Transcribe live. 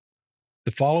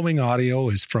The following audio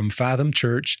is from Fathom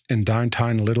Church in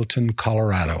downtown Littleton,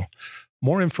 Colorado.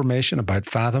 More information about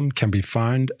Fathom can be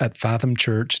found at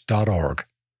fathomchurch.org.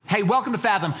 Hey, welcome to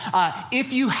Fathom.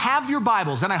 If you have your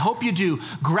Bibles, and I hope you do,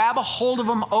 grab a hold of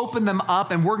them, open them up,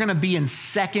 and we're going to be in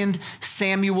 2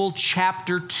 Samuel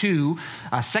chapter 2.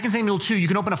 2 Samuel 2, you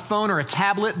can open a phone or a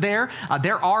tablet there.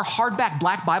 There are hardback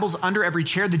black Bibles under every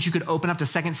chair that you could open up to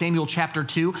 2 Samuel chapter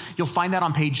 2. You'll find that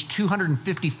on page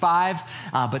 255.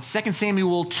 But 2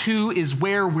 Samuel 2 is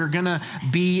where we're going to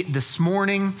be this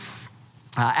morning.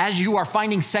 As you are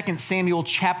finding 2 Samuel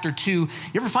chapter 2, you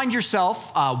ever find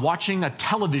yourself watching a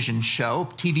television show,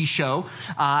 TV show,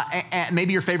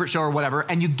 maybe your favorite show or whatever,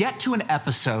 and you get to an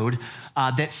episode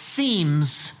that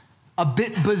seems a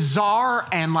bit bizarre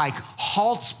and like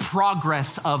halts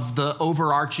progress of the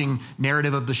overarching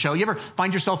narrative of the show? You ever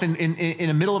find yourself in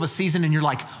the middle of a season and you're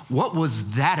like, what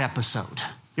was that episode?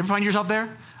 You ever find yourself there?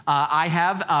 I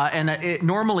have, and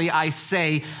normally I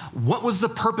say, what was the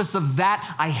purpose of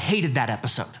that? I hated that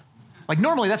episode. Like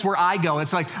normally that's where I go.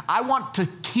 It's like, I want to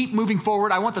keep moving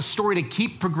forward. I want the story to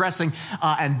keep progressing.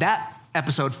 And that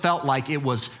episode felt like it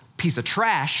was a piece of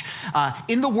trash.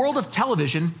 In the world of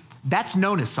television, that's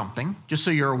known as something, just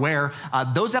so you're aware.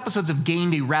 Those episodes have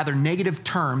gained a rather negative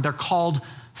term. They're called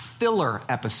filler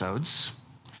episodes.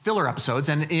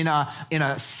 And in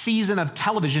a season of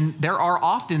television, there are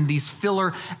often these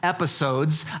filler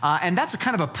episodes, and that's a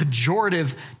kind of a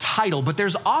pejorative title, but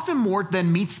there's often more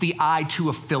than meets the eye to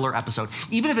a filler episode.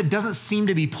 Even if it doesn't seem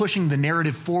to be pushing the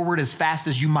narrative forward as fast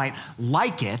as you might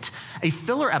like it, a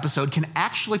filler episode can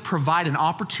actually provide an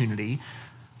opportunity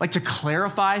like to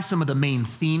clarify some of the main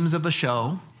themes of the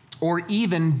show, or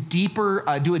even do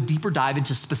a deeper dive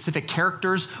into specific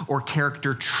characters or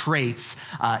character traits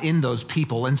in those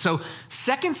people. And so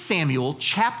 2 Samuel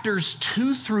chapters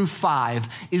 2 through 5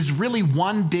 is really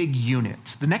one big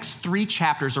unit. The next 3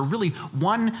 chapters are really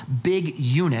one big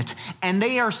unit, and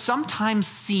they are sometimes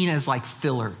seen as like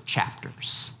filler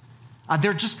chapters.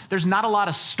 There's not a lot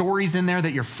of stories in there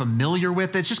that you're familiar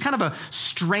with. It's just kind of a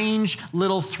strange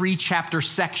little 3-chapter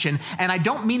section. And I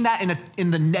don't mean that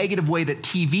in the negative way that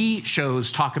TV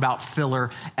shows talk about filler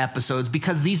episodes,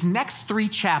 because these next 3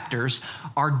 chapters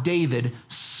are David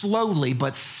slowly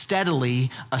but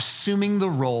steadily assuming the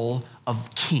role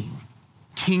of king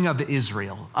of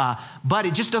Israel. But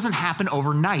it just doesn't happen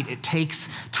overnight. It takes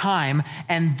time.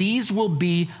 And these will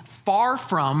be far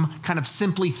from kind of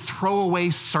simply throwaway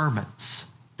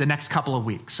sermons the next couple of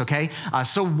weeks, okay?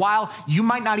 So while you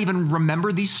might not even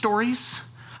remember these stories,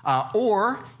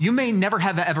 or you may never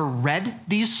have ever read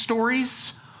these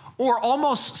stories, or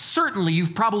almost certainly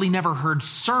you've probably never heard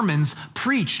sermons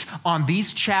preached on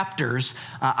these chapters,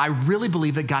 I really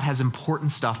believe that God has important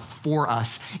stuff for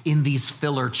us in these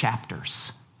filler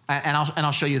chapters. And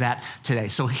I'll show you that today.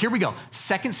 So here we go.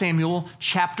 2 Samuel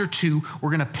chapter 2. We're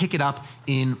going to pick it up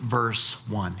in verse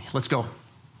 1. Let's go.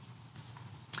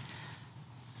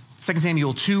 2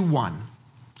 Samuel 2:1.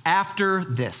 After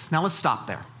this. Now let's stop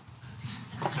there.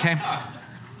 Okay?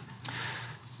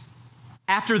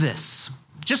 After this.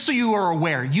 Just so you are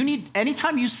aware,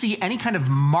 anytime you see any kind of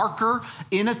marker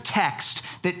in a text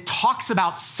that talks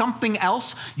about something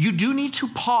else, you do need to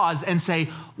pause and say,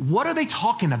 what are they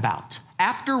talking about?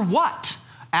 After what?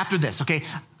 After this, okay?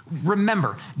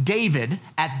 Remember, David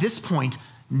at this point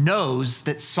knows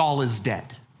that Saul is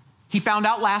dead. He found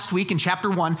out last week in chapter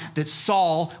 1 that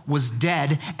Saul was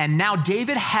dead, and now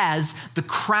David has the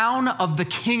crown of the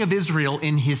king of Israel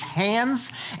in his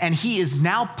hands, and he is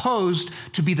now posed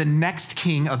to be the next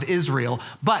king of Israel.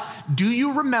 But do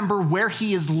you remember where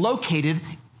he is located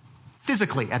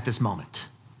physically at this moment?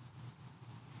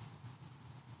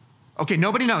 Okay,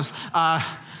 nobody knows.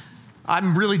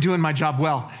 I'm really doing my job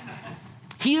well.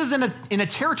 He is in a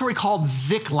territory called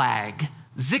Ziklag,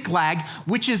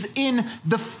 which is in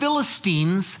the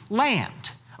Philistines'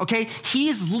 land, okay?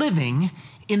 He's living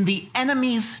in the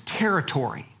enemy's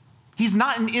territory. He's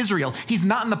not in Israel. He's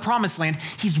not in the promised land.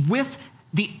 He's with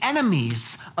the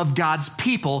enemies of God's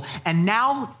people. And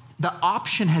now the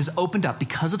option has opened up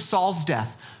because of Saul's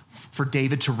death for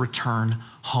David to return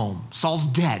home. Saul's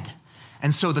dead.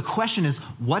 And so the question is,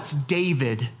 what's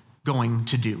David going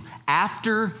to do?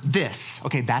 After this,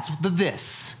 okay, that's the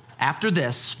this. After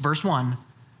this, verse 1,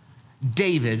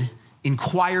 David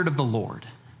inquired of the Lord,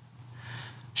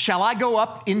 shall I go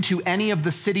up into any of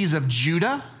the cities of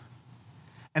Judah?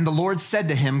 And the Lord said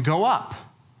to him, go up.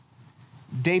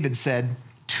 David said,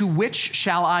 to which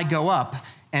shall I go up?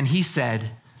 And he said,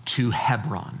 to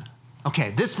Hebron.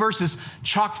 Okay, this verse is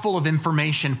chock full of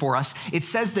information for us. It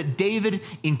says that David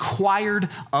inquired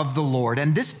of the Lord,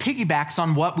 and this piggybacks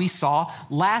on what we saw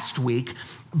last week.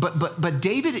 But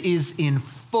David is in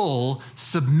full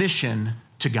submission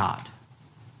to God.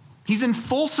 He's in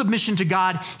full submission to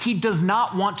God. He does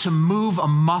not want to move a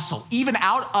muscle, even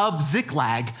out of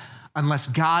Ziklag, unless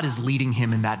God is leading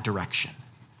him in that direction.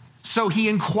 So he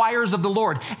inquires of the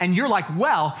Lord. And you're like,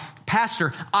 well,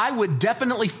 Pastor, I would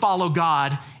definitely follow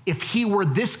God if he were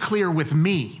this clear with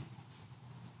me.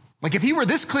 Like if he were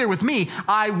this clear with me,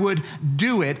 I would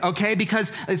do it, okay?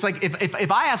 Because it's like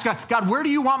if I ask God, where do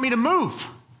you want me to move?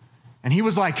 And he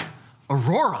was like,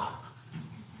 Aurora.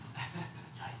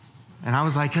 And I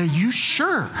was like, are you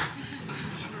sure?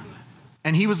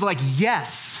 And he was like,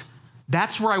 yes,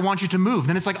 that's where I want you to move.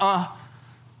 Then it's like,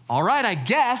 all right, I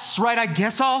guess, right? I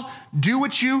guess I'll do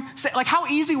what you say. Like, how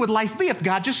easy would life be if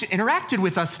God just interacted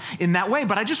with us in that way?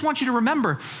 But I just want you to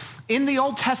remember, in the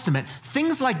Old Testament,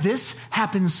 things like this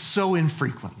happen so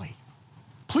infrequently.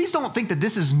 Please don't think that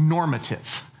this is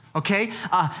normative, okay?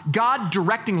 God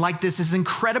directing like this is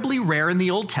incredibly rare in the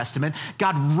Old Testament.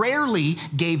 God rarely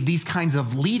gave these kinds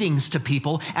of leadings to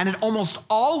people, and it almost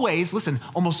always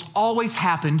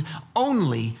happened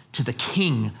only to the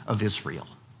king of Israel.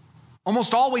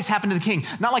 Almost always happened to the king,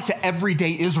 not like to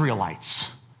everyday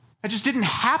Israelites. That just didn't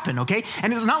happen, okay?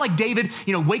 And it's not like David,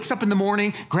 wakes up in the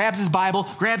morning, grabs his Bible,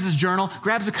 grabs his journal,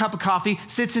 grabs a cup of coffee,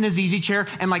 sits in his easy chair,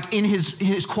 and like in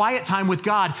his quiet time with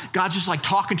God, God's just like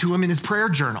talking to him in his prayer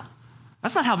journal.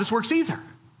 That's not how this works either.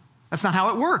 That's not how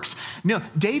it works. No,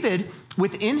 David,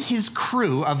 within his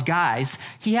crew of guys,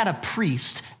 he had a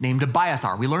priest named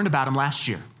Abiathar. We learned about him last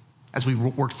year as we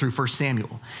worked through 1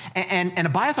 Samuel. And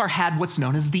Abiathar had what's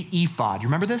known as the ephod. You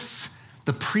remember this?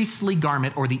 The priestly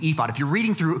garment, or the ephod. If you're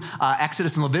reading through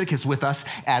Exodus and Leviticus with us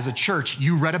as a church,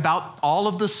 you read about all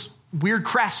of this weird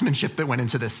craftsmanship that went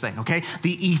into this thing, okay?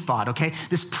 The ephod, okay?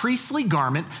 This priestly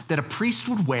garment that a priest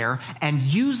would wear and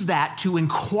use that to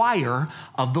inquire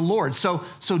of the Lord. So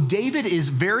David is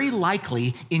very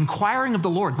likely inquiring of the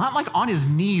Lord, not like on his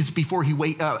knees before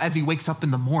as he wakes up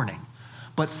in the morning,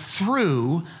 but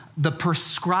through the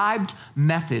prescribed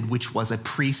method, which was a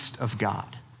priest of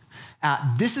God.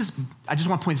 I just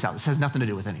want to point this out. This has nothing to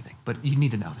do with anything, but you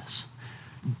need to know this.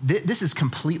 This is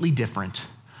completely different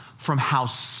from how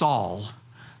Saul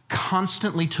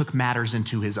constantly took matters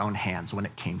into his own hands when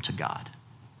it came to God.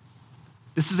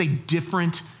 This is a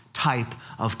different type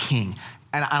of king.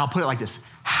 And I'll put it like this.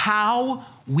 How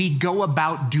we go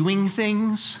about doing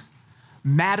things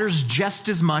matters just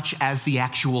as much as the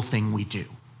actual thing we do.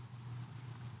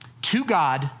 To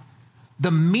God,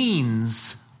 the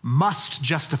means must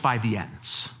justify the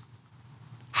ends.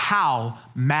 How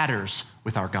matters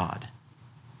with our God.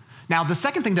 Now, the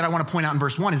second thing that I want to point out in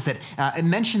verse 1 is that it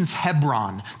mentions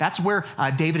Hebron. That's where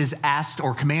David is asked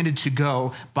or commanded to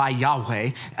go by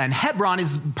Yahweh. And Hebron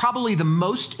is probably the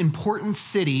most important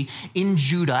city in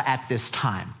Judah at this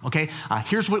time, okay?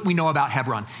 Here's what we know about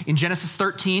Hebron. In Genesis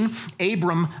 13,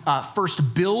 Abram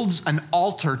first builds an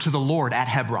altar to the Lord at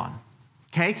Hebron.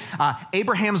 Okay,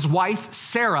 Abraham's wife,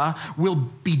 Sarah, will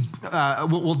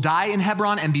die in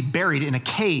Hebron and be buried in a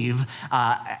cave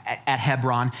at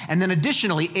Hebron. And then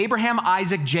additionally, Abraham,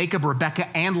 Isaac, Jacob, Rebekah,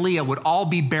 and Leah would all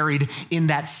be buried in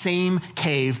that same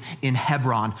cave in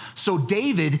Hebron. So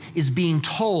David is being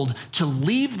told to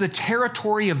leave the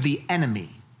territory of the enemy,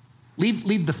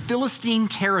 leave the Philistine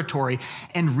territory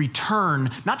and return,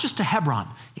 not just to Hebron,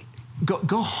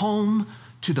 go home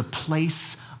to the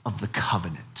place of the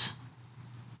covenant.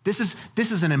 This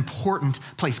is an important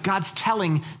place. God's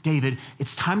telling David,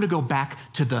 it's time to go back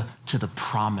to the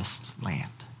promised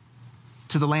land,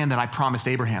 to the land that I promised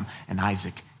Abraham and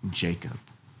Isaac and Jacob.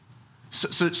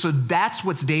 So that's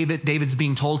what's David's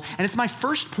being told. And it's my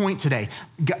first point today.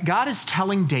 God is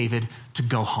telling David to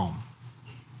go home.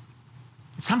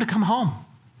 It's time to come home.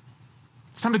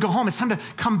 It's time to go home. It's time to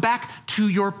come back to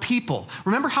your people.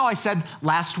 Remember how I said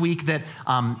last week that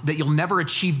you'll never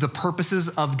achieve the purposes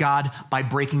of God by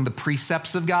breaking the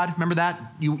precepts of God? Remember that?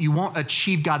 You won't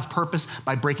achieve God's purpose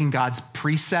by breaking God's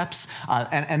precepts.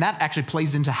 And that actually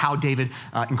plays into how David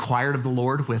inquired of the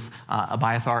Lord with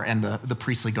Abiathar and the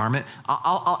priestly garment.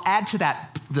 I'll add to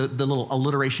that the little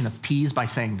alliteration of P's by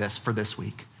saying this for this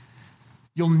week.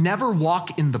 You'll never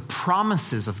walk in the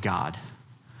promises of God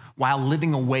while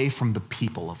living away from the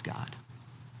people of God.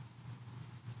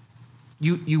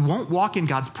 You won't walk in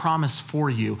God's promise for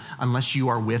you unless you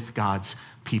are with God's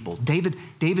people. David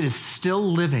is still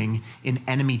living in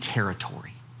enemy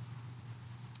territory.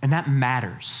 And that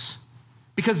matters.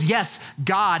 Because yes,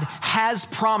 God has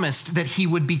promised that he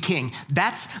would be king.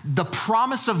 That's the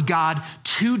promise of God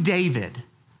to David.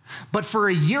 But for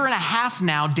a year and a half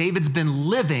now, David's been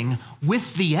living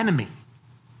with the enemy.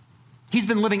 He's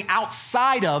been living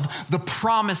outside of the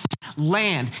promised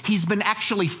land. He's been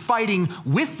actually fighting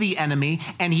with the enemy,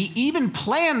 and he even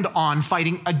planned on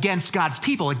fighting against God's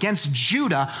people, against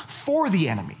Judah for the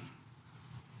enemy.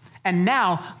 And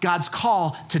now God's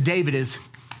call to David is,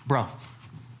 bro,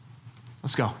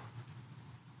 let's go.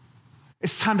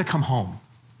 It's time to come home.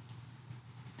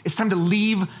 It's time to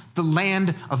leave the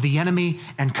land of the enemy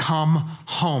and come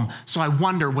home. So I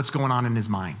wonder what's going on in his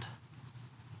mind.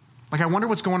 I wonder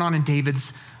what's going on in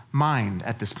David's mind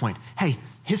at this point. Hey,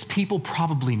 his people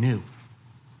probably knew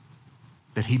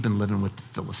that he'd been living with the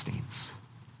Philistines.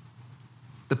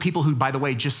 The people who, by the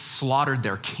way, just slaughtered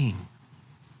their king.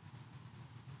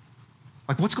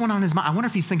 What's going on in his mind? I wonder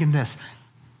if he's thinking this.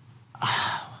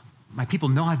 My people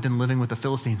know I've been living with the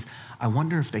Philistines. I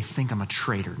wonder if they think I'm a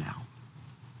traitor now.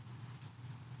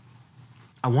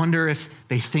 I wonder if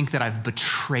they think that I've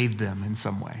betrayed them in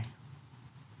some way.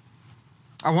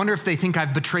 I wonder if they think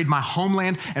I've betrayed my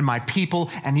homeland and my people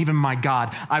and even my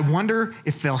God. I wonder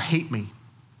if they'll hate me.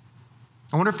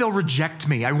 I wonder if they'll reject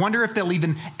me. I wonder if they'll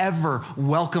even ever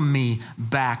welcome me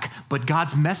back. But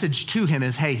God's message to him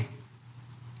is, hey,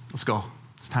 let's go.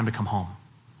 It's time to come home.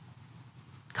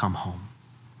 Come home.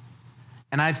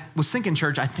 And I was thinking,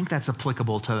 church, I think that's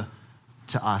applicable to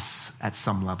us at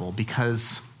some level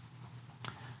because,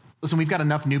 listen, we've got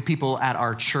enough new people at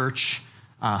our church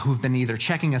who've been either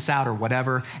checking us out or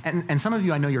whatever. And some of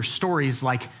you, I know your stories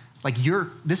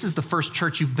this is the first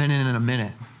church you've been in a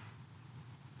minute.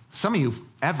 Some of you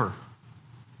ever.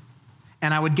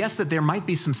 And I would guess that there might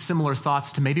be some similar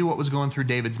thoughts to maybe what was going through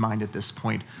David's mind at this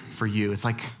point for you. It's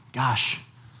like, gosh,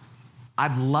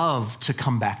 I'd love to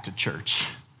come back to church.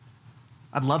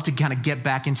 I'd love to kind of get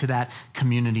back into that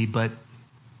community, but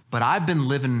I've been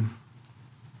living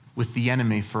with the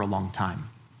enemy for a long time.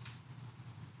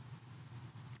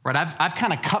 Right, I've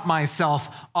kind of cut myself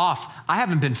off. I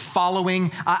haven't been following.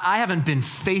 I haven't been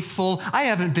faithful. I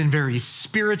haven't been very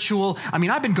spiritual. I mean,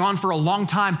 I've been gone for a long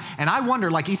time, and I wonder,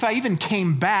 if I even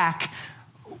came back,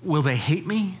 will they hate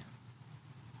me?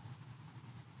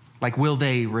 Will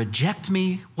they reject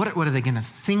me? What are they going to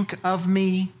think of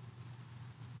me?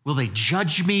 Will they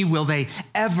judge me? Will they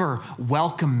ever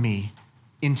welcome me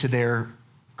into their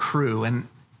crew? And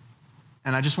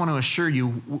I just want to assure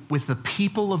you, with the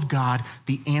people of God,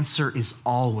 the answer is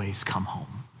always come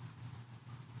home.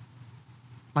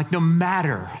 No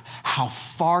matter how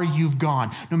far you've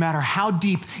gone, no matter how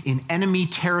deep in enemy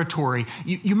territory,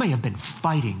 you may have been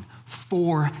fighting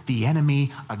for the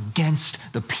enemy against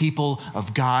the people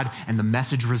of God, and the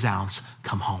message resounds,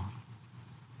 come home.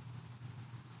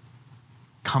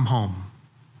 Come home.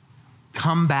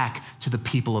 Come back to the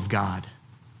people of God.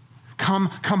 Come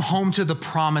home to the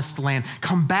promised land.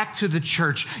 Come back to the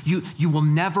church. You will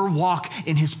never walk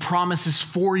in his promises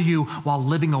for you while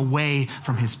living away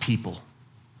from his people.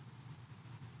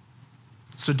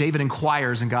 So David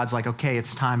inquires, and God's like, okay,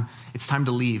 it's time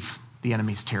to leave the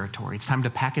enemy's territory. It's time to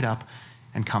pack it up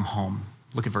and come home.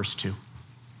 Look at verse 2.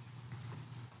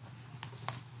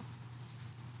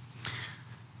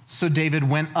 So David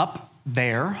went up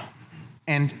there,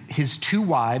 and his two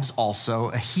wives also,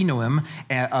 Ahinoam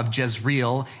of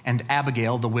Jezreel and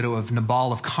Abigail, the widow of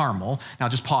Nabal of Carmel. Now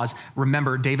just pause.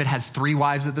 Remember, David has 3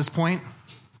 wives at this point,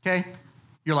 okay?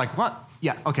 You're like, what?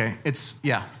 Yeah, okay,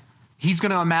 He's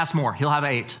going to amass more. He'll have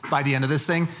 8 by the end of this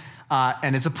thing,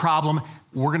 and it's a problem.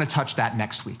 We're going to touch that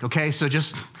next week, okay? So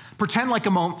just pretend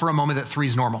for a moment that 3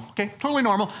 is normal, okay? Totally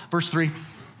normal. Verse 3.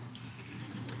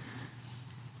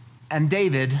 And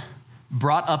David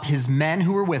brought up his men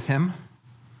who were with him,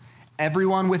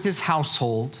 everyone with his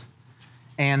household,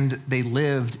 and they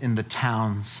lived in the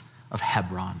towns of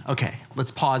Hebron. Okay,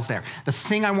 let's pause there. The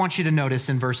thing I want you to notice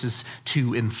in verses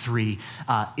 2 and 3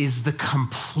 is the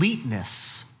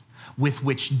completeness with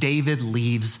which David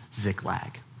leaves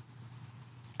Ziklag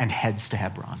and heads to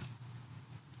Hebron.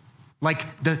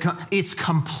 It's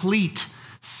complete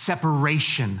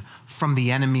separation from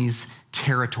the enemy's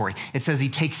territory. It says he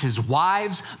takes his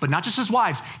wives, but not just his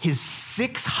wives, his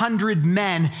 600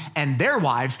 men and their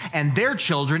wives and their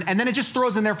children, and then it just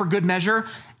throws in there for good measure,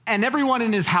 and everyone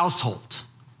in his household.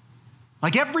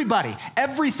 Everybody,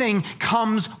 everything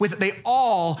comes with it. They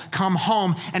all come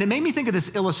home. And it made me think of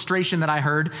this illustration that I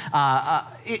heard.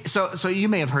 So you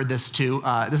may have heard this too.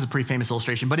 This is a pretty famous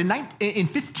illustration, but in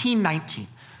 1519,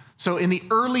 so in the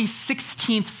early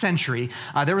 16th century,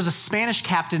 there was a Spanish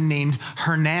captain named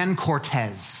Hernan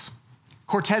Cortez.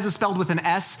 Cortez is spelled with an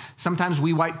S. Sometimes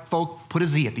we white folk put a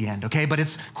Z at the end, okay? But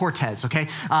it's Cortez, okay?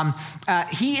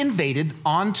 He invaded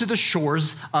onto the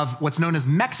shores of what's known as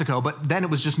Mexico, but then it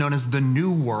was just known as the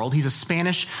New World. He's a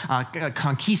Spanish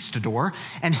conquistador,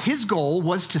 and his goal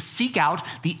was to seek out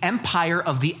the empire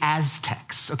of the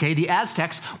Aztecs, okay? The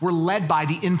Aztecs were led by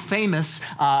the infamous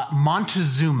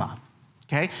Montezuma,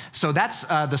 okay? So that's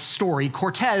the story.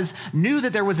 Cortez knew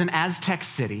that there was an Aztec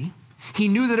city. He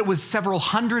knew that it was several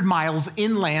hundred miles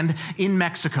inland in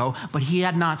Mexico, but he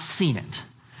had not seen it.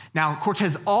 Now,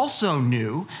 Cortez also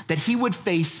knew that he would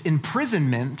face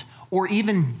imprisonment or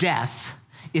even death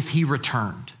if he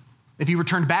returned. If he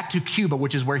returned back to Cuba,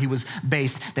 which is where he was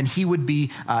based, then he would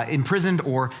be imprisoned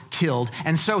or killed.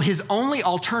 And so his only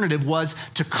alternative was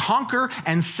to conquer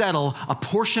and settle a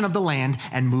portion of the land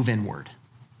and move inward.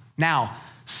 Now,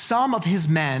 some of his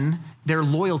men, their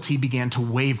loyalty began to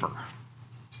waver.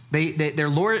 Their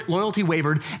loyalty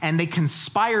wavered, and they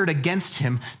conspired against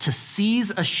him to seize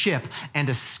a ship and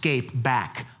escape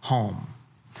back home.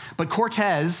 But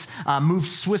Cortez moved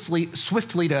swiftly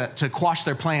to quash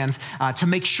their plans. To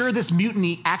make sure this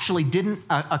mutiny actually didn't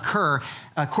occur,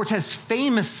 Cortez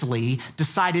famously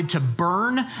decided to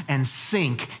burn and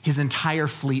sink his entire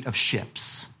fleet of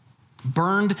ships.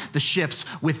 Burned the ships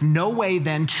with no way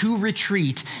then to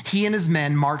retreat. He and his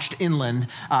men marched inland,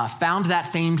 found that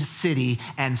famed city,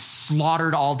 and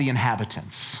slaughtered all the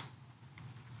inhabitants.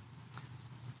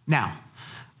 Now,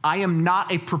 I am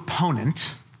not a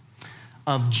proponent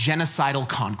of genocidal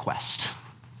conquest.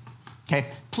 Okay,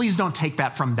 please don't take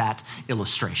that from that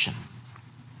illustration.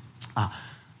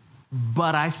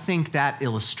 But I think that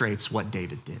illustrates what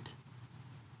David did.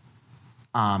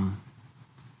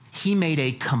 He made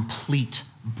a complete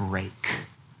break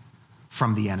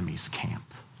from the enemy's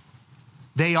camp.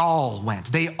 They all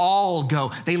went. They all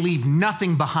go. They leave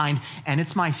nothing behind. And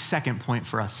it's my second point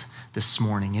for us this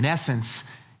morning. In essence,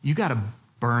 you got to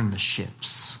burn the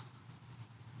ships.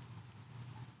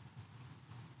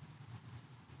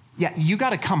 Yeah, you got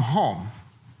to come home.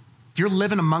 If you're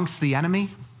living amongst the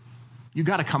enemy, you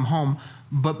got to come home.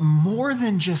 But more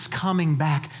than just coming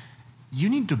back, you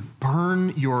need to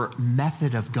burn your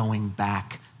method of going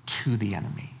back to the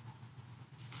enemy.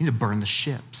 You need to burn the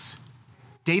ships.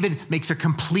 David makes a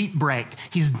complete break.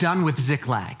 He's done with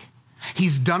Ziklag.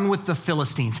 He's done with the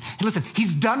Philistines. And listen,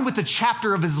 he's done with the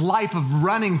chapter of his life of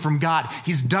running from God.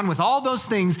 He's done with all those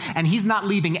things, and he's not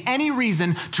leaving any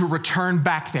reason to return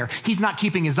back there. He's not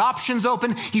keeping his options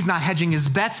open. He's not hedging his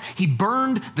bets. He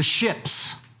burned the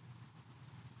ships.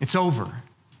 It's over.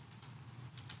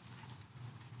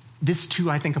 This too,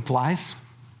 I think, applies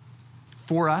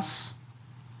for us.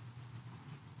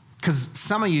 Because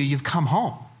some of you, you've come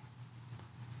home.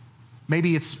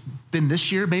 Maybe it's been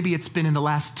this year, maybe it's been in the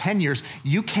last 10 years.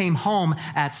 You came home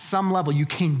at some level. You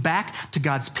came back to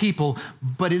God's people,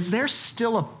 but is there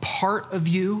still a part of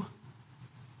you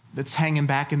that's hanging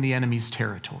back in the enemy's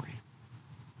territory?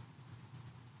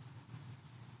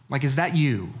 Like, is that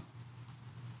you?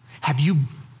 Have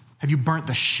you burnt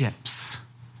the ships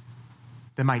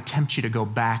that might tempt you to go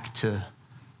back to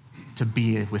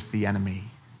be with the enemy?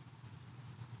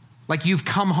 Like, you've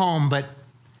come home, but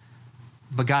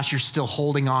gosh, you're still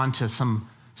holding on to some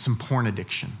porn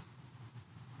addiction.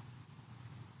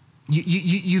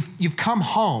 You've come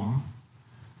home,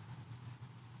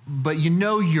 but you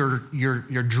know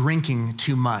you're drinking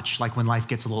too much, like when life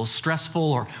gets a little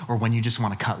stressful or when you just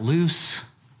want to cut loose.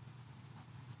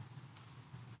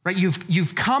 Right?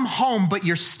 You've come home, but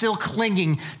you're still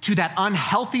clinging to that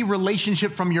unhealthy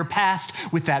relationship from your past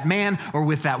with that man or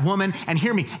with that woman. And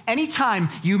hear me, anytime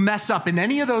you mess up in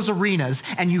any of those arenas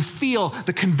and you feel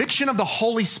the conviction of the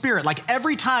Holy Spirit, like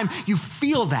every time you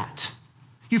feel that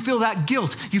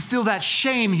guilt, you feel that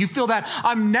shame, you feel that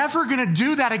I'm never going to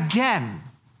do that again.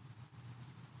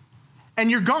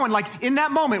 And you're going, like in that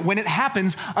moment when it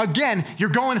happens again, you're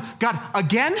going, God,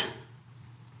 again?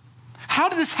 How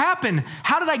did this happen?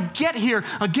 How did I get here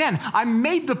again? I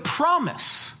made the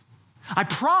promise. I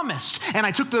promised and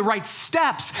I took the right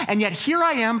steps, and yet here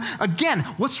I am again.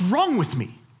 What's wrong with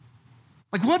me?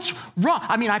 Like, what's wrong?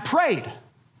 I mean, I prayed.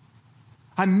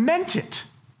 I meant it.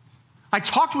 I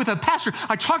talked with a pastor.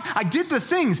 I did the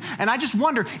things, and I just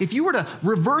wonder if you were to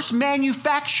reverse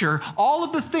manufacture all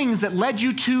of the things that led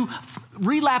you to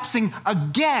relapsing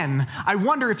again, I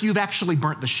wonder if you've actually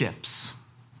burnt the ships.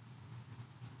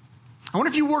 I wonder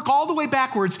if you work all the way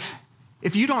backwards,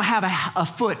 if you don't have a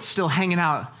foot still hanging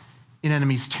out in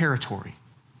enemy's territory.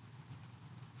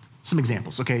 Some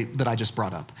examples, okay, that I just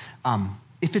brought up.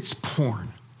 If it's porn,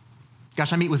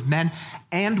 gosh, I meet with men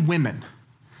and women.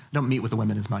 I don't meet with the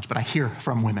women as much, but I hear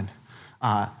from women.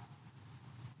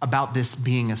 about this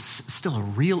being still a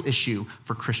real issue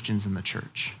for Christians in the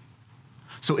church.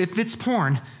 So if it's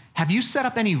porn, have you set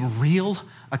up any real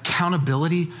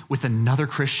accountability with another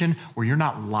Christian where you're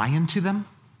not lying to them?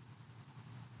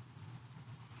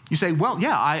 You say, well,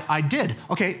 yeah, I did.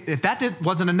 Okay, if that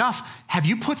wasn't enough, have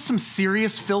you put some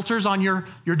serious filters on your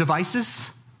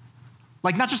devices?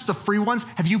 Like not just the free ones.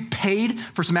 Have you paid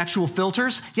for some actual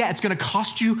filters? Yeah, it's going to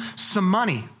cost you some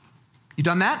money. You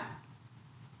done that?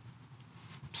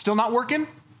 Still not working?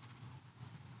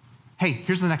 Hey,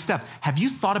 here's the next step. Have you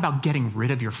thought about getting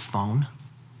rid of your phone?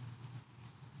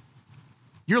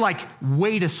 You're like,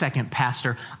 wait a second,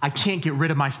 Pastor. I can't get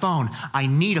rid of my phone. I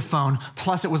need a phone.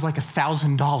 Plus, it was like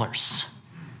 $1,000.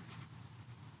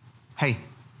 Hey,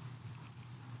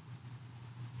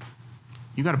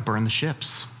 you got to burn the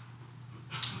ships.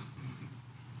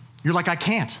 You're like, I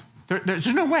can't.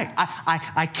 There's no way.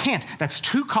 I can't. That's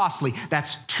too costly.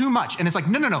 That's too much. And it's like,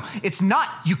 no. It's not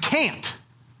you can't.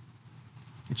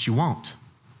 It's you won't.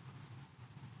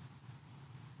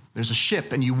 There's a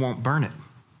ship and you won't burn it.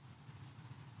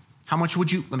 How much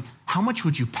would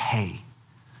you pay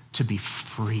to be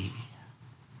free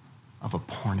of a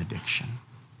porn addiction?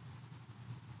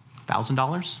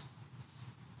 $1,000?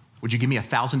 Would you give me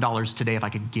 $1,000 today if I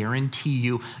could guarantee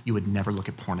you would never look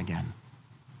at porn again?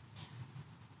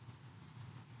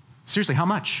 Seriously, how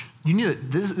much? You need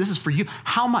it. This is for you.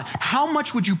 How much? How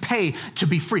much would you pay to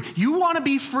be free? You want to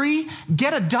be free?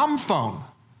 Get a dumb phone.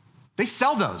 They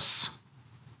sell those.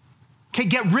 Okay,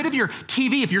 get rid of your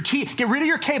TV. Get rid of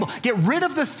your cable. Get rid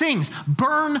of the things.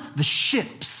 Burn the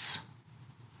ships.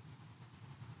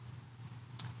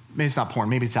 Maybe it's not porn.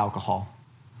 Maybe it's alcohol.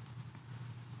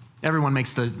 Everyone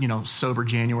makes the sober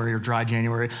January or dry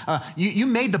January. You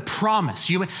made the promise.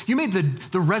 You made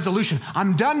the resolution.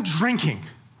 I'm done drinking.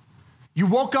 You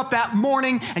woke up that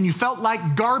morning and you felt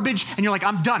like garbage and you're like,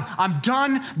 I'm done. I'm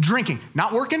done drinking.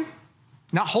 Not working?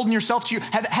 Not holding yourself to you.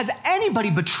 Has anybody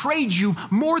betrayed you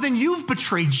more than you've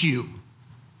betrayed you?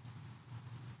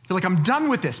 You're like, I'm done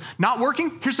with this. Not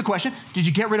working? Here's the question. Did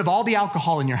you get rid of all the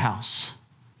alcohol in your house?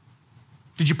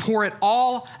 Did you pour it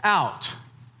all out?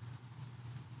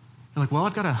 You're like, well,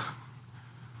 I've got a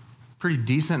pretty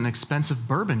decent and expensive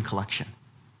bourbon collection.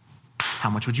 How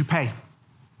much would you pay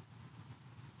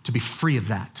to be free of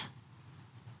that?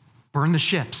 Burn the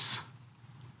ships.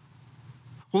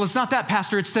 Well, it's not that,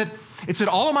 Pastor. It's that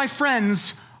all of my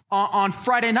friends on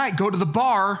Friday night go to the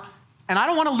bar, and I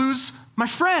don't want to lose my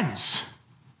friends.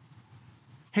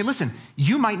 Hey, listen,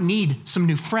 you might need some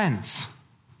new friends.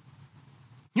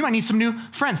 You might need some new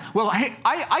friends. Well, hey,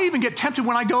 I even get tempted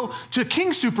when I go to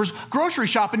King Soopers grocery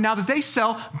shopping now that they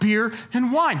sell beer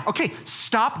and wine. Okay,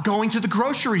 stop going to the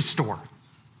grocery store.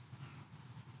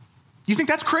 You think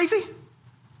that's crazy?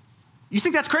 You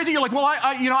think that's crazy? You're like, well,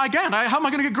 how am I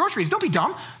going to get groceries? Don't be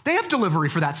dumb. They have delivery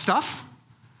for that stuff.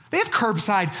 They have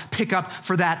curbside pickup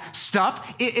for that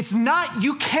stuff. It's not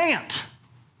you can't.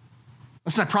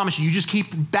 Listen, I promise you just keep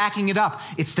backing it up.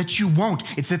 It's that you won't.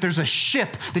 It's that there's a ship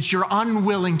that you're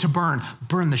unwilling to burn.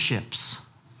 Burn the ships.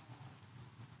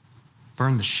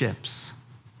 Burn the ships.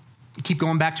 You keep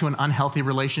going back to an unhealthy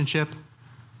relationship.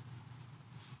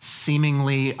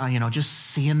 Seemingly, just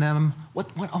seeing them.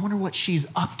 What I wonder what she's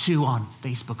up to on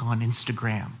Facebook, on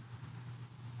Instagram.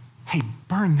 Hey,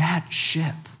 burn that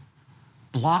ship.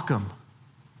 Block them.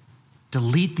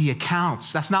 Delete the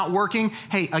accounts. That's not working.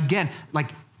 Hey, again,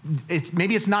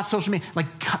 maybe it's not social media.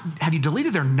 Have you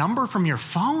deleted their number from your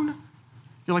phone?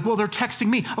 You're like, well, they're texting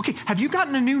me. Okay, have you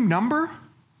gotten a new number?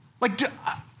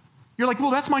 You're like,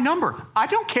 well, that's my number. I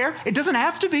don't care. It doesn't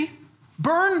have to be.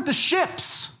 Burn the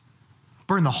ships.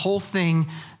 Burn the whole thing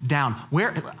down.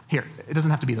 Here, it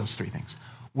doesn't have to be those three things.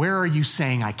 Where are you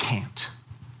saying I can't?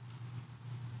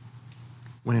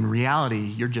 When in reality,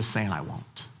 you're just saying I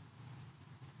won't.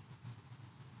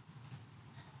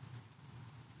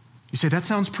 You say, that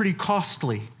sounds pretty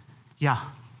costly. Yeah.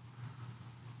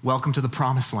 Welcome to the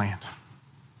promised land.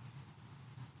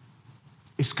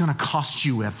 It's going to cost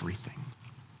you everything.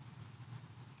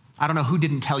 I don't know who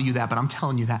didn't tell you that, but I'm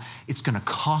telling you that. It's going to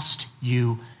cost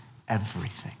you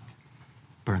everything.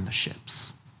 Burn the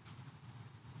ships.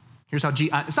 Here's how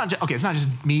it's not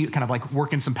just me kind of like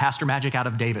working some pastor magic out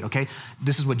of David, okay?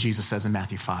 This is what Jesus says in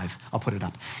Matthew 5. I'll put it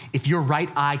up. If your right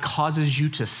eye causes you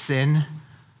to sin,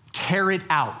 tear it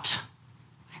out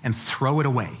and throw it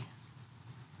away.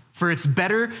 For it's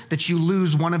better that you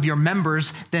lose one of your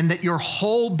members than that your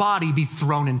whole body be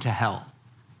thrown into hell.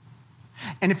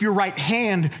 And if your right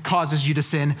hand causes you to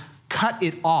sin, cut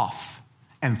it off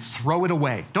and throw it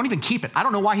away. Don't even keep it. I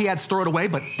don't know why he adds throw it away,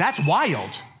 but that's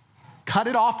wild. Cut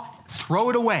it off,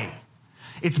 throw it away.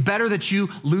 It's better that you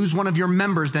lose one of your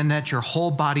members than that your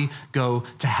whole body go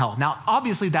to hell. Now,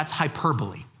 obviously, that's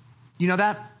hyperbole. You know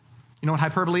that? You know what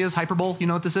hyperbole is? Hyperbole? You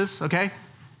know what this is? Okay?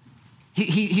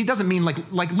 He doesn't mean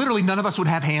like literally none of us would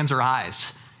have hands or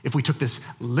eyes if we took this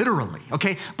literally,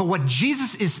 okay? But what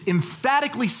Jesus is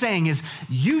emphatically saying is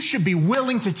you should be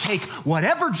willing to take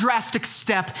whatever drastic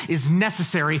step is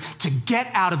necessary to get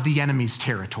out of the enemy's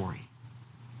territory.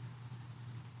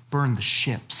 Burn the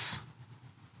ships.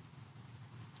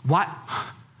 Why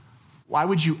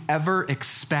would you ever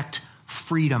expect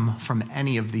freedom from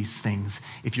any of these things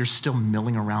if you're still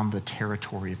milling around the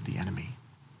territory of the enemy?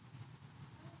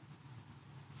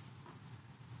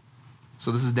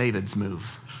 So this is David's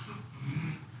move.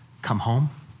 Come home,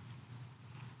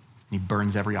 and he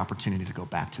burns every opportunity to go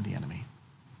back to the enemy.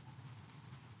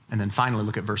 And then finally,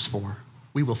 look at verse 4.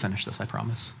 We will finish this, I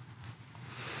promise.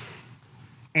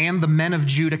 And the men of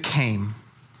Judah came,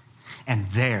 and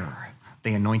there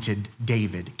they anointed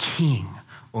David king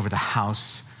over the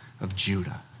house of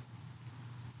Judah.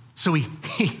 So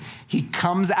he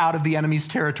comes out of the enemy's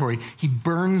territory. He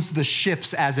burns the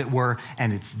ships, as it were,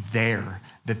 and it's there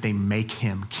that they make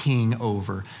him king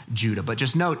over Judah. But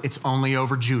just note, it's only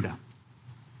over Judah.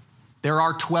 There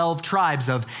are 12 tribes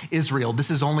of Israel. This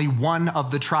is only one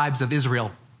of the tribes of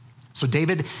Israel. So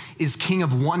David is king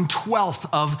of 1/12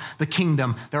 of the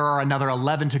kingdom. There are another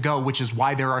 11 to go, which is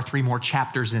why there are 3 more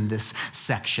chapters in this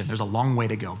section. There's a long way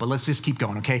to go, but let's just keep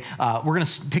going, okay? We're going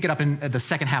to pick it up in the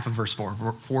second half of verse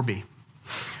 4b.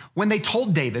 When they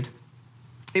told David,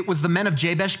 it was the men of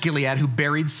Jabesh Gilead who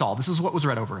buried Saul. This is what was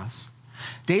read over us.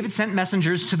 David sent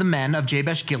messengers to the men of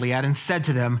Jabesh Gilead and said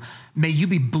to them, "May you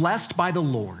be blessed by the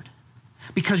Lord,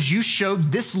 because you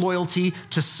showed this loyalty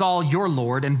to Saul your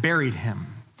Lord and buried him.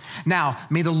 Now,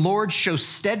 may the Lord show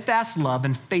steadfast love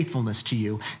and faithfulness to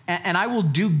you, and I will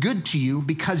do good to you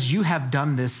because you have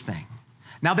done this thing.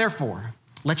 Now, therefore,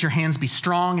 let your hands be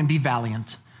strong and be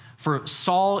valiant, for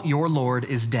Saul your Lord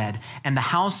is dead, and the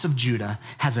house of Judah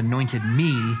has anointed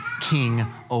me king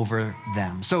over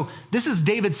them." So this is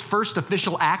David's first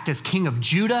official act as king of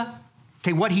Judah.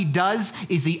 Okay, what he does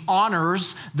is he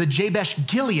honors the Jabesh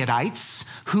Gileadites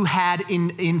who had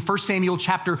in 1 Samuel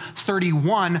chapter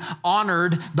 31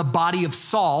 honored the body of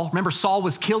Saul. Remember, Saul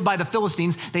was killed by the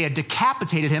Philistines. They had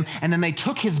decapitated him, and then they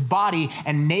took his body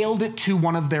and nailed it to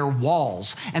one of their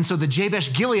walls. And so the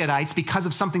Jabesh Gileadites, because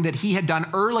of something that he had done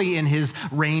early in his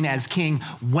reign as king,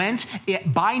 went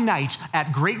by night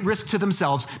at great risk to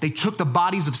themselves. They took the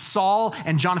bodies of Saul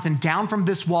and Jonathan down from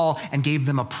this wall and gave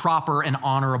them a proper and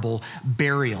honorable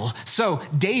burial. So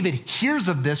David hears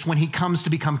of this when he comes to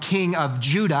become king of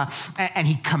Judah, and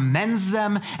he commends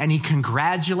them and he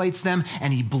congratulates them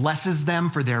and he blesses them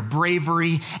for their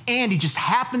bravery. And he just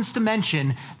happens to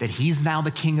mention that he's now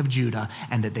the king of Judah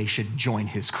and that they should join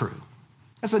his crew.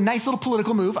 That's a nice little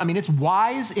political move. I mean, it's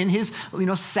wise in his,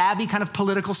 savvy kind of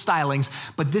political stylings,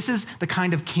 but this is the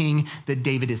kind of king that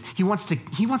David is. He wants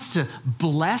to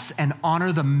bless and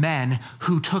honor the men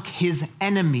who took his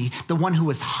enemy, the one who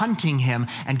was hunting him,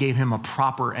 and gave him a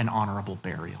proper and honorable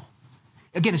burial.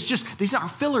 Again, these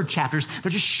aren't filler chapters.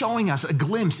 They're just showing us a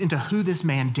glimpse into who this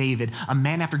man, David, a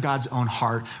man after God's own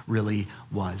heart, really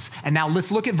was. And now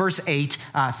let's look at verse 8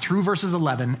 through verses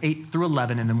 8 through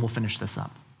 11, and then we'll finish this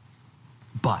up.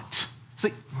 But.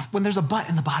 See, when there's a but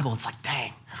in the Bible, it's like,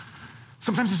 dang.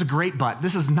 Sometimes it's a great but.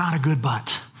 This is not a good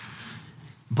but.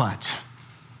 But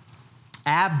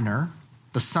Abner,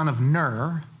 the son of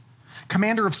Ner,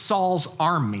 commander of Saul's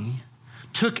army,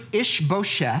 took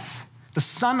Ishbosheth, the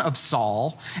son of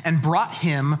Saul, and brought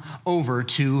him over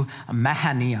to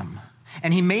Mahanaim.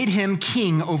 And he made him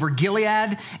king over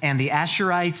Gilead and the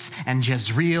Asherites and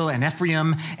Jezreel and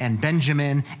Ephraim and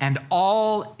Benjamin and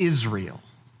all Israel.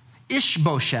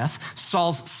 Ishbosheth,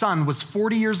 Saul's son, was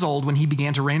 40 years old when he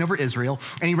began to reign over Israel,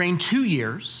 and he reigned 2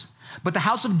 years. But the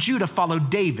house of Judah followed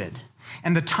David.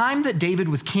 And the time that David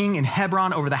was king in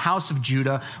Hebron over the house of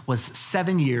Judah was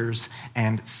 7 years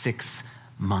and 6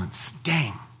 months.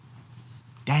 Dang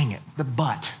it, the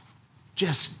but.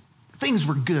 Just, things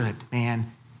were good,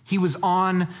 man. He was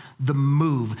on the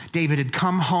move. David had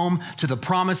come home to the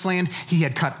promised land. He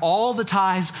had cut all the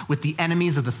ties with the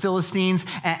enemies of the Philistines,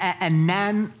 and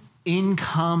then in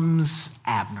comes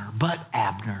Abner. But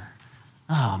Abner,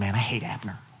 oh man, I hate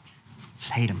Abner.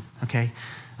 Just hate him, okay?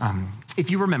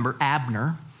 If you remember,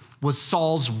 Abner was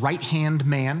Saul's right-hand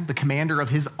man, the commander of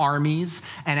his armies.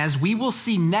 And as we will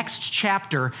see next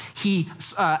chapter,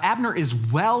 Abner is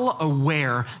well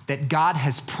aware that God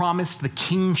has promised the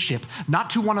kingship, not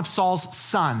to one of Saul's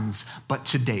sons, but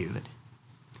to David.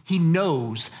 He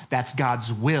knows that's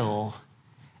God's will.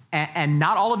 And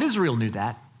not all of Israel knew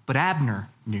that, but Abner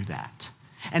knew that.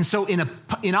 And so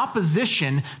in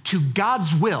opposition to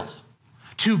God's will,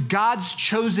 to God's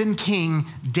chosen king,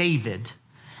 David,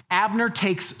 Abner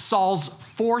takes Saul's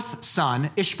fourth son,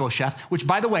 Ishbosheth, which,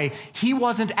 by the way, he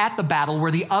wasn't at the battle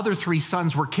where the other three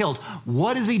sons were killed.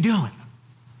 What is he doing?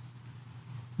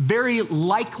 Very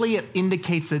likely it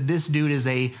indicates that this dude is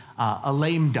a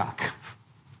lame duck,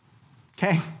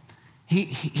 okay?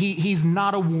 He's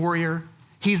not a warrior.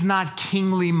 He's not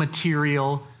kingly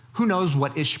material. Who knows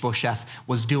what Ishbosheth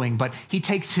was doing, but he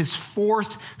takes his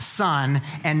fourth son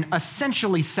and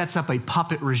essentially sets up a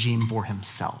puppet regime for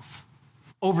himself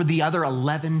over the other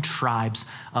 11 tribes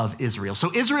of Israel.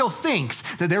 So Israel thinks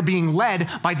that they're being led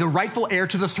by the rightful heir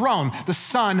to the throne, the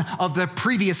son of the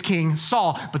previous king,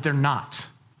 Saul, but they're not.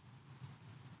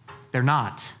 They're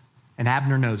not, and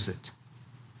Abner knows it.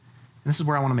 And this is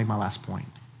where I want to make my last point.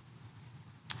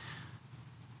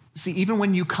 See, even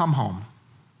when you come home,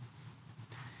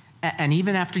 and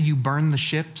even after you burn the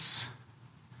ships,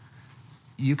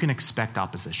 you can expect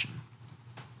opposition.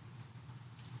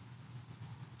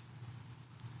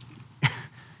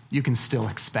 You can still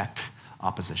expect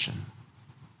opposition.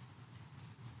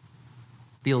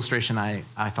 The illustration I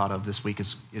thought of this week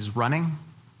is running.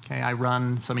 Okay, I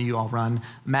run, some of you all run.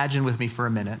 Imagine with me for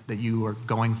a minute that you are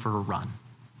going for a run.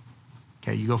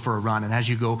 Okay, you go for a run, and as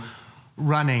you go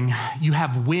running, you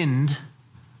have wind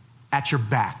at your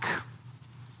back.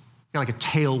 Like a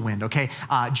tailwind, okay?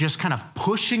 Just kind of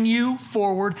pushing you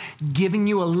forward, giving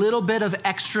you a little bit of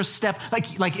extra step.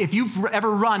 Like if you've ever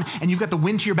run and you've got the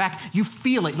wind to your back, you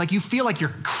feel it. Like you feel like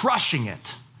you're crushing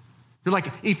it.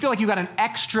 You feel like you got an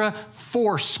extra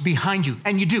force behind you,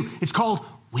 and you do. It's called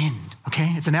wind,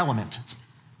 okay? It's an element. It's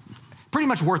pretty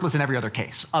much worthless in every other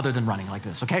case other than running like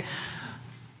this, okay?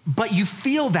 But you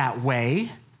feel that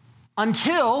way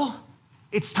until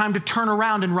it's time to turn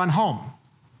around and run home.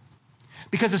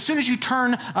 Because as soon as you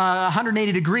turn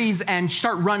 180 degrees and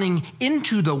start running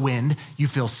into the wind, you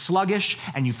feel sluggish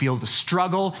and you feel the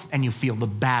struggle and you feel the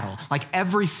battle. Like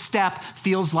every step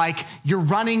feels like you're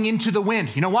running into the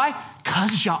wind. You know why?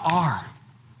 Because you are.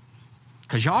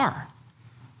 Because you are.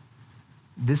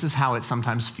 This is how it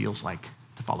sometimes feels like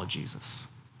to follow Jesus.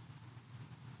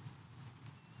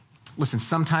 Listen,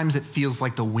 sometimes it feels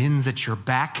like the wind's at your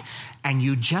back and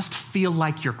you just feel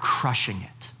like you're crushing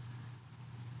it.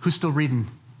 Who's still reading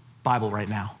Bible right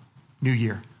now? New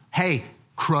year. Hey,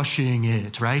 crushing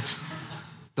it, right?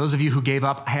 Those of you who gave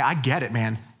up, hey, I get it,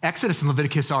 man. Exodus and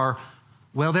Leviticus are,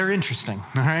 well, they're interesting,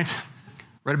 all right?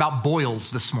 Read about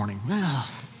boils this morning. Well,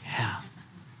 yeah.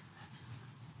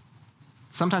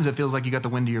 Sometimes it feels like you got the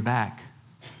wind to your back.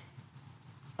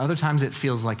 Other times it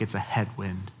feels like it's a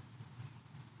headwind.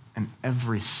 And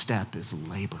every step is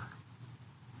labor.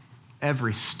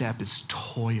 Every step is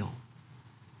toil.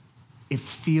 It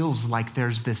feels like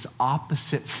there's this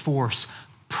opposite force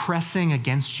pressing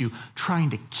against you, trying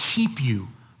to keep you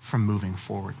from moving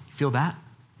forward. You feel that?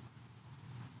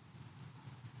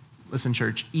 Listen,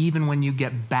 church, even when you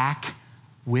get back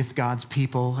with God's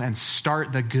people and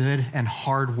start the good and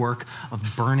hard work of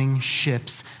burning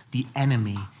ships, the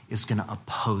enemy is going to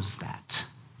oppose that.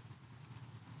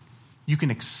 You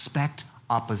can expect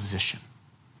opposition.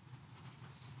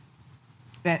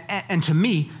 And to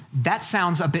me, that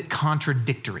sounds a bit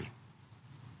contradictory.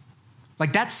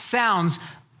 Like that sounds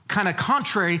kind of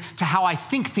contrary to how I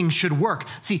think things should work.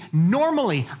 See,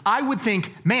 normally I would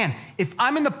think, man, if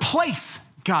I'm in the place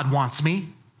God wants me,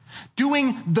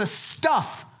 doing the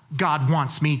stuff God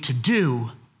wants me to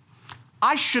do,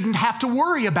 I shouldn't have to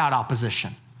worry about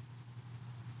opposition.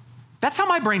 That's how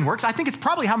my brain works. I think it's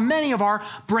probably how many of our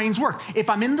brains work. If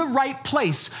I'm in the right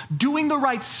place, doing the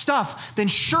right stuff, then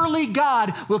surely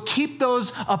God will keep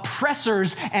those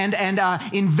oppressors and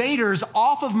invaders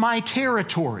off of my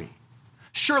territory.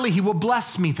 Surely he will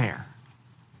bless me there.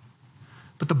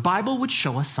 But the Bible would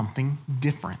show us something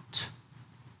different.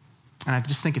 And I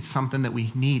just think it's something that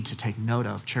we need to take note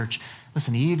of, church.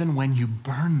 Listen, even when you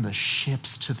burn the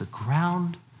ships to the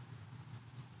ground,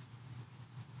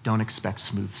 don't expect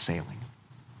smooth sailing.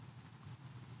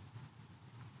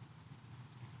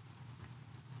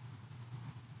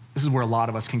 This is where a lot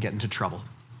of us can get into trouble.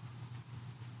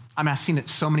 I mean, I've seen it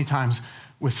so many times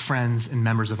with friends and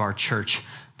members of our church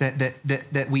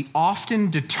that we often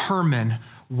determine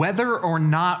whether or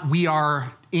not we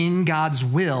are in God's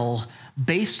will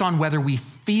based on whether we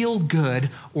feel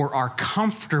good or are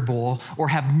comfortable or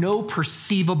have no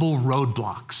perceivable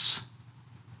roadblocks.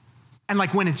 And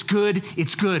like when it's good,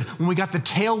 it's good. When we got the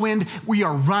tailwind, we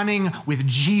are running with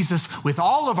Jesus with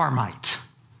all of our might.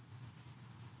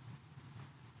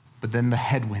 But then the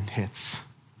headwind hits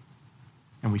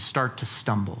and we start to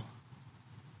stumble.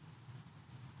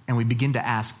 and we begin to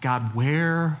ask, God,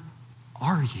 where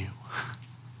are you?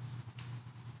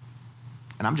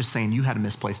 And I'm just saying, you had a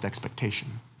misplaced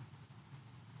expectation.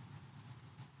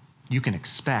 You can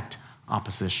expect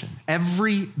opposition.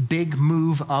 Every big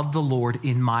move of the Lord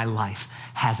in my life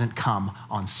hasn't come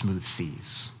on smooth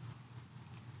seas.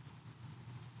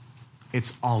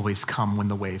 It's always come when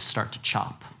the waves start to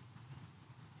chop.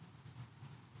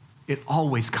 It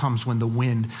always comes when the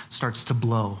wind starts to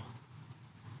blow.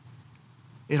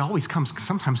 It always comes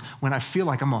sometimes when I feel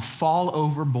like I'm going to fall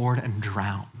overboard and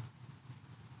drown.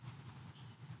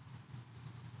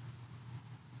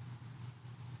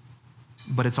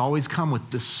 But it's always come with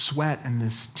this sweat and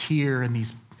this tear and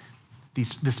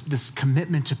this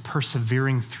commitment to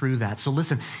persevering through that. So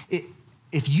listen,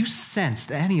 if you sense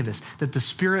that any of this, that the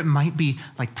Spirit might be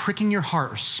like pricking your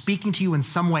heart or speaking to you in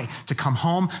some way to come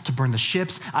home, to burn the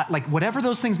ships, like whatever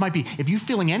those things might be, if you're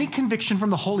feeling any conviction from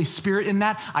the Holy Spirit in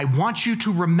that, I want you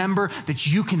to remember that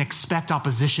you can expect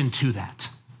opposition to that.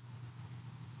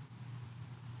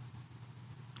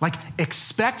 Like,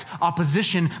 expect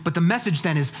opposition, but the message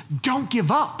then is don't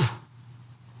give up.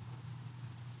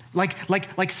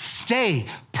 Like stay,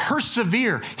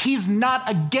 persevere. He's not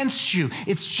against you.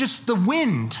 It's just the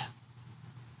wind.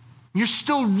 You're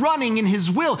still running in his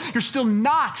will. You're still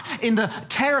not in the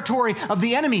territory of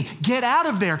the enemy. Get out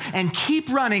of there and keep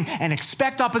running and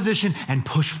expect opposition and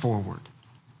push forward.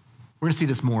 We're going to see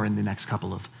this more in the next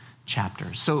couple of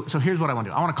chapters. So here's what I want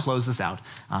to do. I want to close this out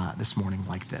this morning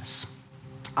like this.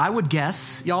 I would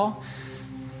guess, y'all,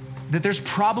 that there's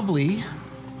probably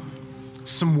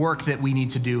some work that we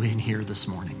need to do in here this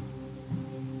morning.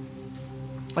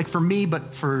 Like for me,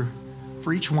 but for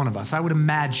each one of us, I would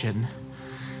imagine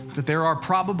that there are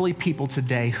probably people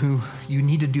today who you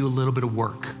need to do a little bit of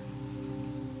work,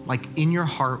 like in your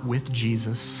heart with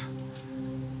Jesus,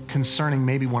 concerning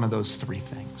maybe one of those three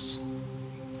things.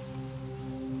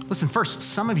 Listen, first,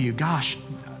 some of you, gosh,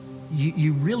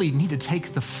 you really need to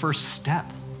take the first step.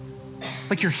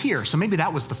 Like you're here, so maybe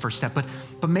that was the first step,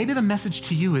 but maybe the message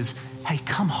to you is, hey,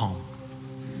 come home.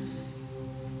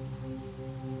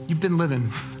 You've been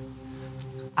living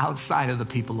outside of the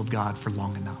people of God for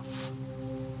long enough.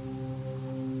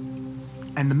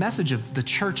 And the message of the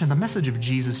church and the message of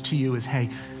Jesus to you is, hey,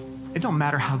 it don't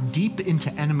matter how deep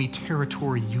into enemy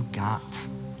territory you got.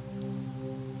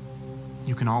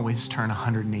 You can always turn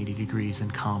 180 degrees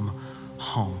and come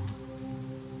home.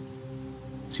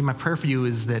 See, my prayer for you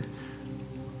is that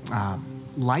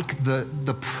like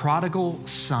the prodigal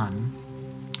son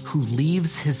who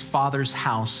leaves his father's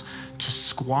house to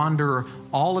squander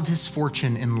all of his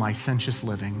fortune in licentious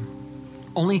living,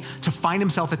 only to find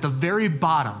himself at the very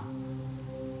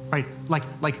bottom, right?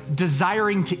 Like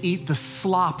desiring to eat the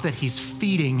slop that he's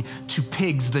feeding to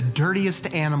pigs, the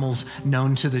dirtiest animals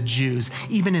known to the Jews.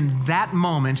 Even in that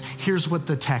moment, here's what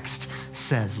the text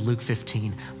says, Luke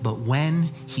 15, but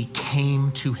when he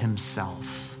came to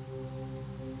himself,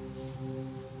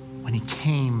 when he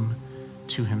came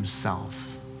to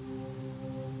himself.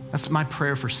 That's my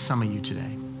prayer for some of you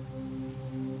today.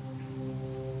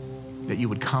 That you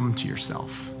would come to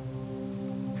yourself.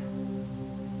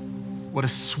 What a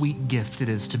sweet gift it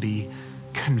is to be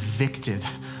convicted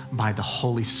by the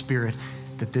Holy Spirit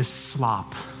that this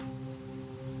slop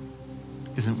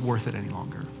isn't worth it any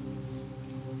longer.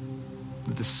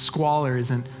 That the squalor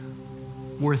isn't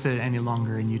worth it any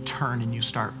longer, and you turn and you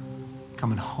start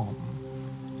coming home.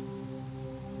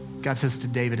 God says to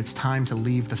David, it's time to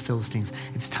leave the Philistines.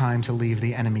 It's time to leave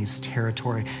the enemy's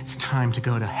territory. It's time to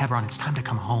go to Hebron. It's time to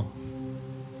come home.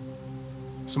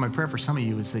 So my prayer for some of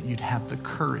you is that you'd have the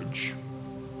courage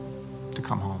to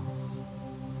come home.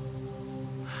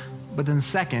 But then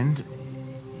second,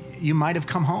 you might have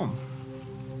come home,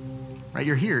 right?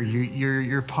 You're here,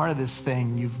 you're part of this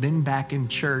thing. You've been back in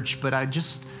church, but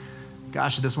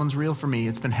gosh, this one's real for me.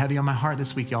 It's been heavy on my heart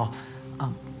this week, y'all.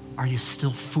 Are you still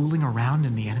fooling around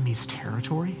in the enemy's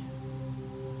territory?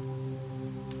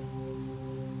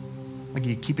 Like, are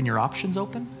you keeping your options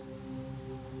open?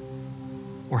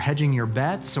 Or hedging your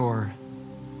bets? Or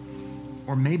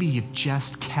maybe you've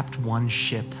just kept one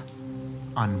ship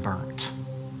unburnt.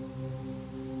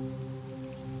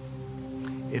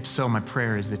 If so, my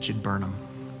prayer is that you'd burn them.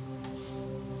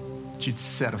 That you'd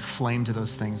set a flame to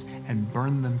those things and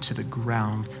burn them to the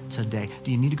ground today.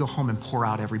 Do you need to go home and pour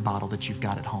out every bottle that you've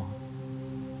got at home?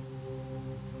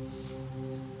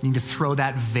 You need to throw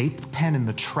that vape pen in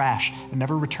the trash and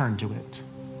never return to it.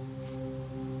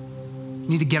 You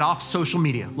need to get off social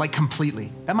media, like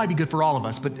completely. That might be good for all of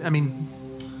us, but I mean,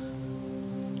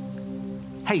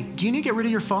 hey, do you need to get rid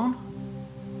of your phone?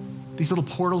 These little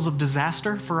portals of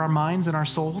disaster for our minds and our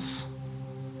souls?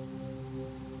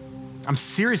 I'm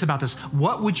serious about this.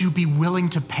 What would you be willing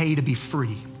to pay to be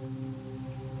free?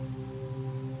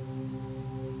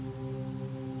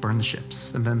 Burn the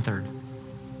ships. And then third,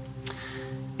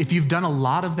 if you've done a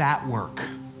lot of that work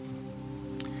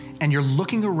and you're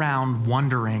looking around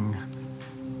wondering,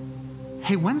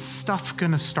 hey, when's stuff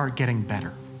gonna start getting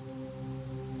better?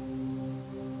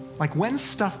 Like when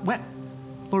is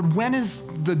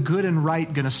the good and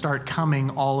right gonna start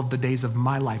coming all of the days of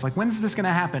my life? Like when's this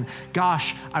gonna happen?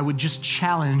 Gosh, I would just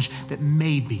challenge that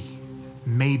maybe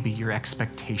your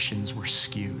expectations were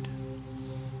skewed.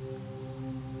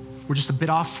 We're just a bit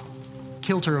off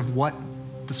kilter of what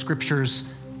the scriptures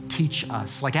teach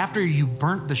us. Like after you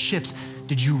burnt the ships,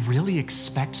 did you really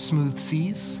expect smooth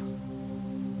seas?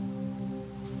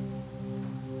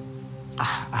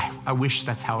 I wish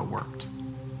that's how it worked.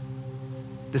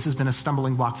 This has been a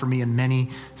stumbling block for me in many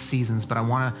seasons, but I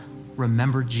want to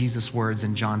remember Jesus' words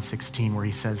in John 16 where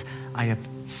he says, I have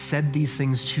said these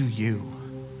things to you,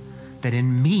 that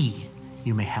in me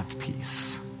you may have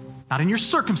peace. Not in your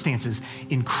circumstances,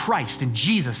 in Christ, in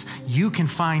Jesus, you can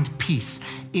find peace.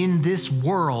 In this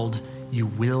world, you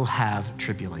will have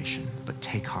tribulation, but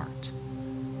take heart.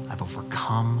 I've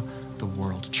overcome the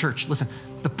world. Church, listen,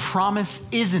 the promise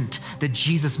isn't that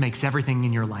Jesus makes everything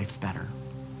in your life better.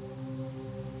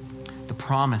 The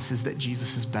promise is that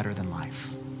Jesus is better than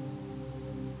life.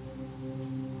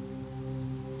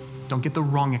 Don't get the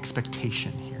wrong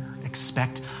expectation here.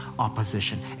 Expect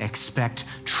opposition, expect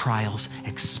trials,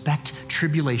 expect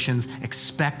tribulations,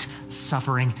 expect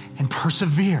suffering, and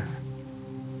persevere.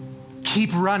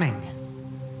 Keep running.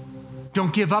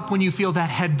 Don't give up when you feel that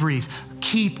head breeze.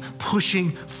 Keep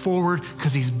pushing forward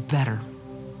because he's better.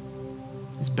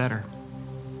 He's better.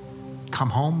 Come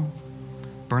home,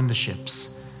 burn the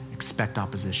ships, expect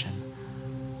opposition.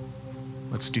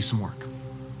 Let's do some work.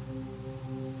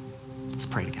 Let's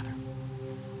pray together.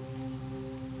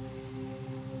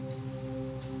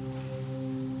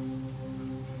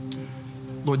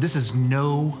 Lord, this is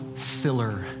no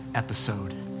filler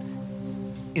episode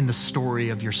in the story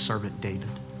of your servant David.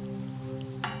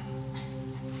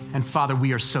 And Father,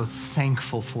 we are so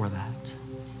thankful for that.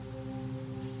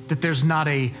 That there's not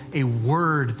a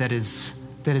word that is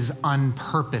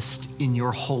unpurposed in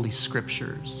your holy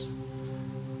scriptures.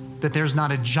 That there's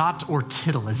not a jot or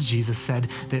tittle, as Jesus said,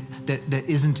 that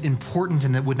isn't important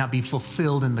and that would not be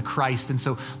fulfilled in the Christ. And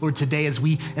so, Lord, today as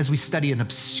we study an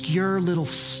obscure little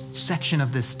section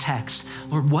of this text,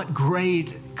 Lord, what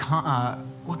great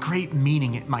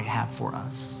meaning it might have for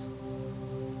us.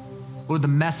 Lord, the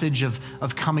message of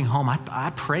coming home,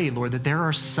 I pray, Lord, that there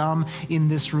are some in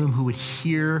this room who would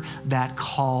hear that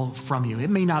call from you. It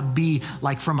may not be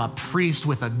like from a priest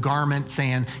with a garment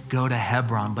saying, go to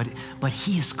Hebron, but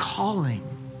he is calling.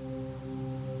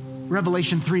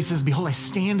 Revelation 3 says, behold, I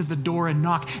stand at the door and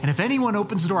knock, and if anyone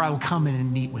opens the door, I will come in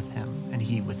and meet with him, and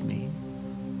he with me.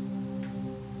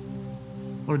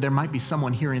 Lord, there might be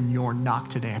someone here in your knock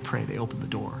today. I pray they open the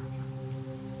door.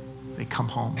 They come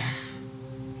home.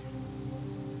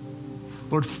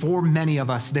 Lord, for many of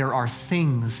us, there are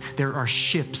things, there are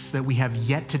ships that we have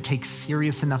yet to take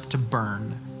serious enough to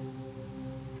burn.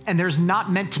 And there's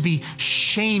not meant to be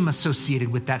shame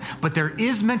associated with that, but there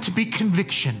is meant to be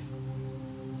conviction.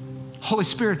 Holy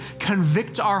Spirit,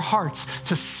 convict our hearts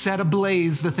to set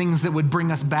ablaze the things that would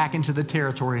bring us back into the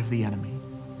territory of the enemy.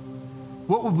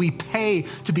 What would we pay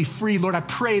to be free? Lord, I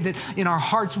pray that in our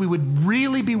hearts we would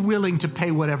really be willing to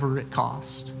pay whatever it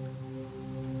cost.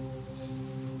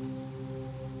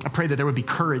 I pray that there would be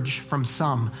courage from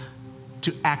some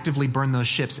to actively burn those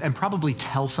ships and probably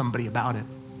tell somebody about it.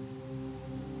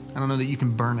 I don't know that you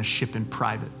can burn a ship in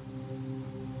private.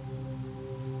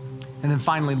 And then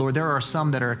finally, Lord, there are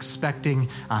some that are expecting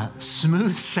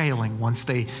smooth sailing once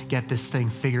they get this thing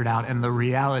figured out, and the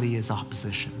reality is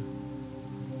opposition.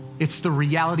 It's the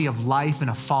reality of life in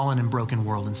a fallen and broken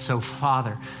world. And so,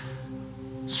 Father,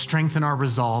 strengthen our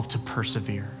resolve to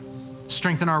persevere.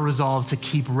 Strengthen our resolve to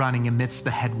keep running amidst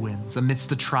the headwinds, amidst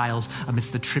the trials,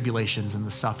 amidst the tribulations and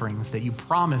the sufferings that you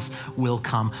promise will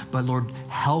come. But Lord,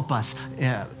 help us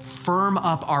firm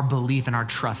up our belief and our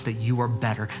trust that you are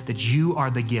better, that you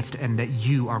are the gift, and that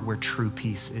you are where true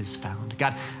peace is found.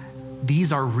 God,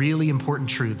 these are really important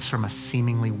truths from a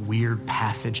seemingly weird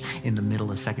passage in the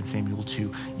middle of 2 Samuel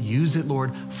 2. Use it,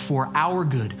 Lord, for our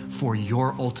good, for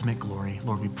your ultimate glory.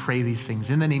 Lord, we pray these things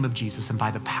in the name of Jesus and by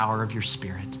the power of your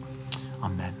Spirit.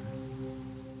 Amen.